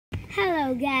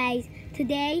Hello guys,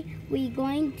 today we're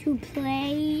going to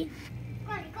play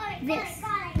this.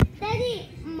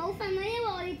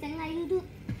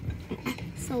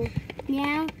 So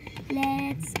now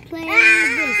let's play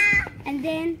this, and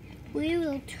then we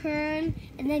will turn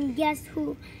and then guess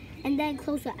who, and then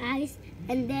close your eyes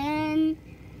and then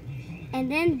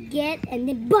get and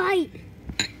then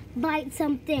bite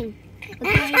something.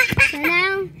 Okay, so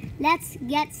now let's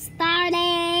get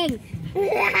started.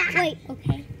 Wait,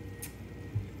 okay.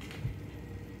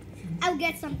 I'll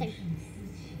get something.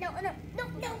 No.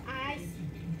 Eyes.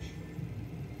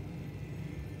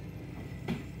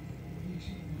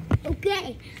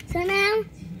 Okay, so now,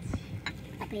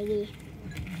 baby.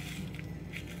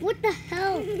 What the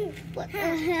hell? What the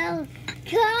hell?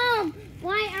 Come!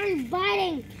 Why are you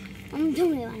biting? I'm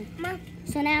doing one.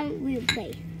 So now we'll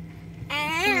play.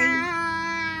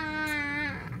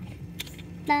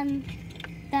 Dun,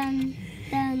 dun,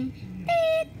 dun,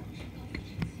 beep.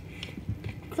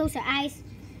 Close your eyes.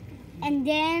 And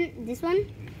then this one.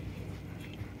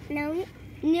 No.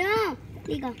 There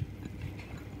you go.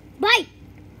 Bite!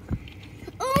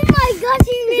 Oh my gosh,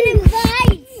 he really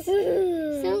bites!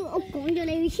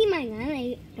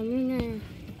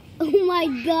 Oh my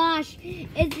gosh,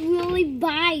 it really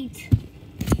bites.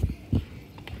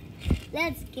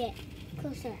 Let's get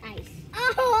close our eyes.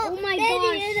 Oh my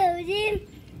gosh.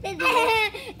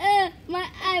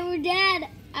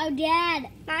 Our dad.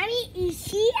 Mommy is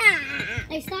here.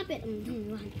 Hey, stop it. I'm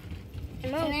doing one. So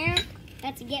now,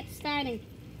 let's get started.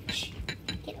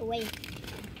 Get away.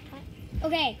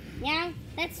 Okay, now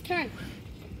let's turn.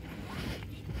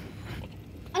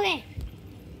 Okay.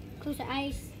 Close your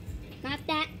eyes. Not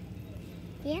that.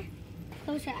 Here.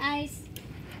 Close your eyes.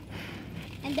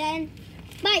 And then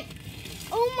bite.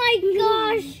 Oh my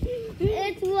gosh!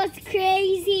 It was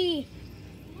crazy.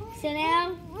 So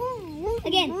now,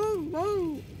 again.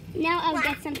 Now I'll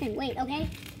get something. Wait, okay?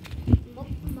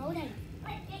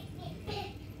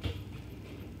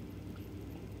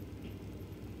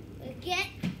 Get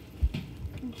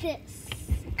this.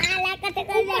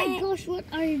 Oh my gosh, what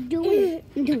are you doing?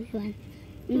 I'm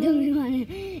doing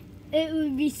one. It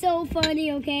would be so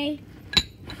funny, okay?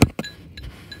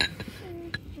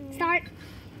 Start.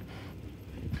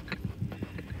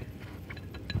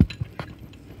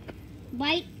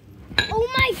 Bite. Oh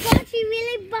my gosh, he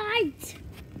really bites.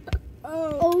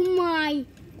 Oh my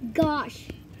gosh.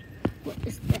 What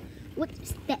is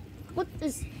that? What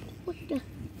the?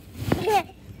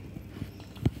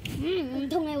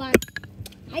 Không nghe bạn.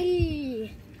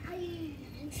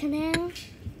 So now,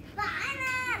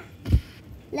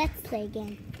 let's play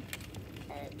again.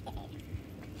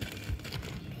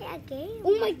 Okay.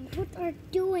 Oh my, what are you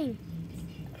doing?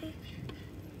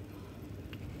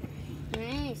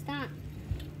 Alright, stop.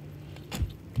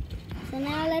 So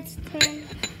now let's turn.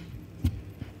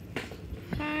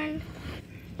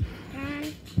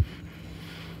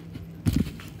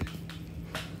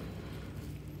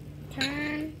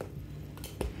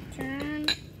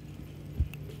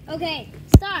 Okay,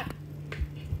 start.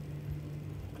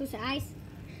 Close your eyes.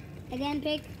 Again,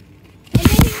 pick. And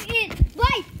then you eat.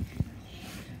 Bite.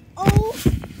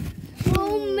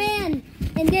 Oh man.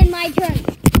 And then my turn.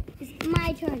 It's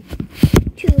my turn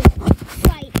to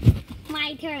bite.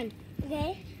 My turn.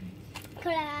 Okay.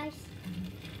 Close your eyes.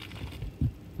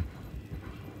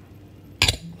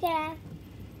 Okay.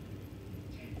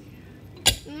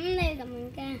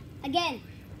 Again.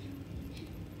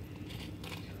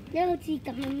 No, chỉ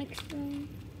cầm cái mixer.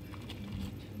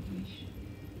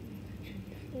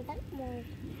 That's more.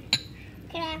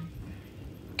 Okay.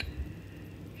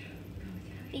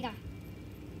 Here you go.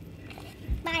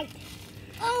 Bye.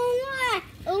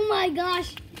 Oh my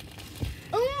gosh.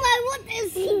 Oh my, what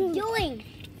is he doing?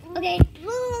 Okay.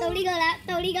 Tao đi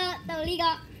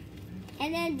go.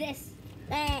 And then this.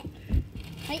 Hey.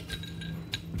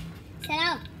 Sao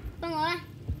đâu? Con ngồi á.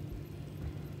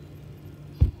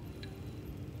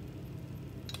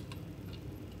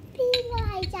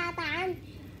 Trà tàn.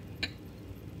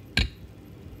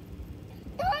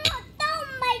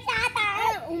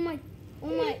 Oh my.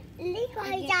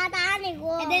 Trà tàn này.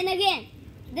 And then again,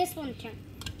 this one turn.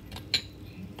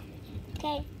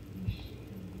 Okay.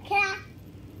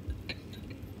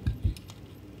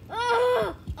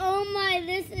 Oh my,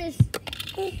 this is.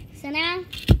 So now,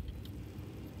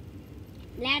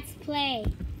 let's play.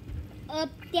 Up,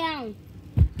 down.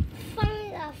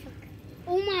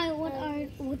 Oh my,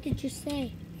 what did you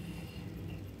say?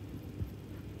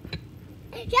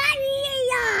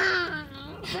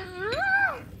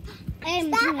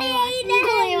 Em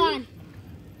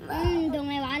đừng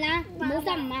nghe bạn á. Bố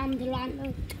sao mà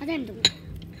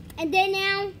And then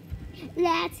now,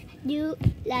 let's do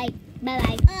like Bye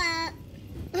bye.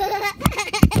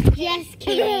 Just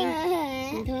kidding.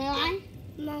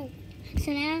 No.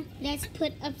 So now let's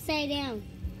put upside down.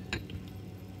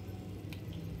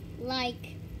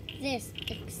 Like this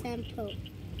example.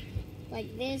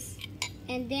 Like this.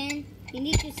 And then you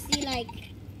need to see like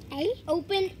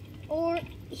open or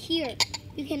here.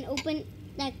 You can open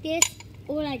like this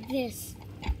or like this.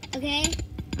 Okay?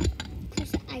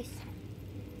 Close the eyes.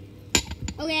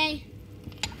 Okay.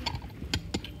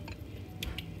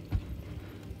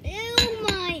 Oh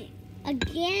my!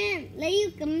 Again! Let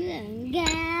you come in.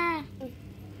 Yeah.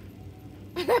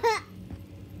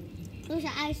 Close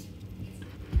your eyes.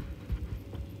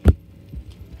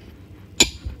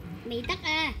 Bị tắc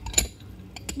à.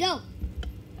 Go.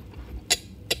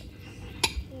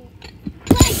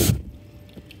 Bite.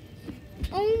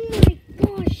 Oh my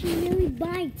gosh, he really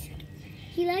bites.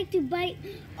 He likes to bite.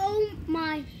 Oh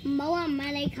my. Mẫu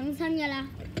mà lấy khẳng thân rồi là.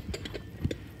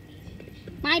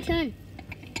 My turn.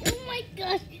 Oh my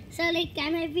gosh. Sao lấy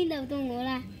cắn hay pin đầu tôi ngủ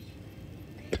là.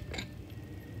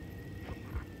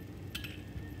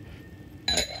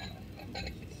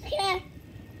 Yeah.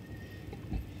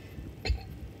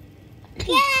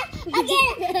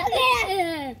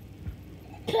 Again.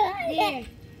 There.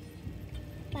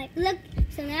 Like, look.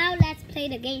 So now let's play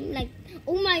the game. Like,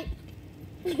 oh my.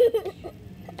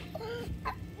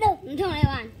 No, don't I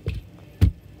want.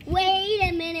 Wait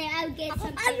a minute. I'll get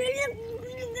something.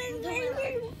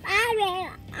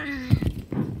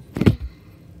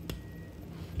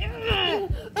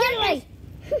 Anyway.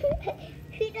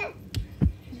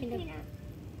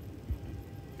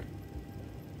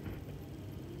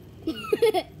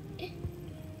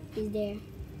 He's there.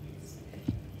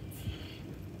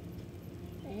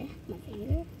 There, my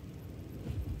finger.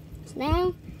 So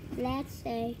now, let's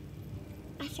say,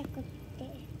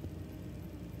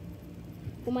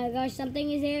 oh my gosh,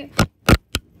 something is here.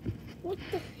 What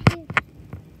the heck?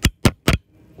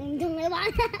 Don't let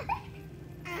on.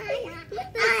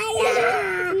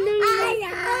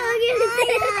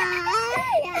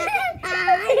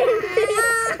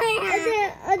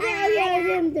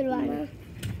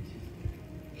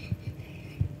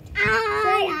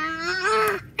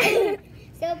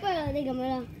 So far, đi cầm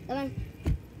lên. Come on.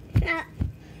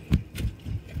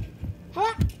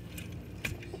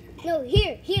 No,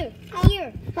 here. Oh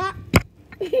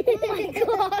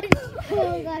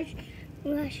my gosh.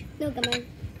 Oh gosh. No, come on.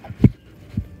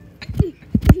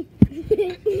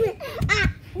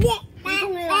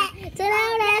 So now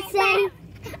let's say.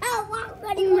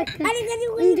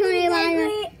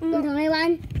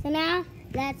 So now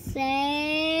let's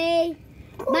say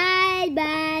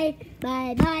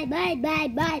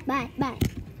bye.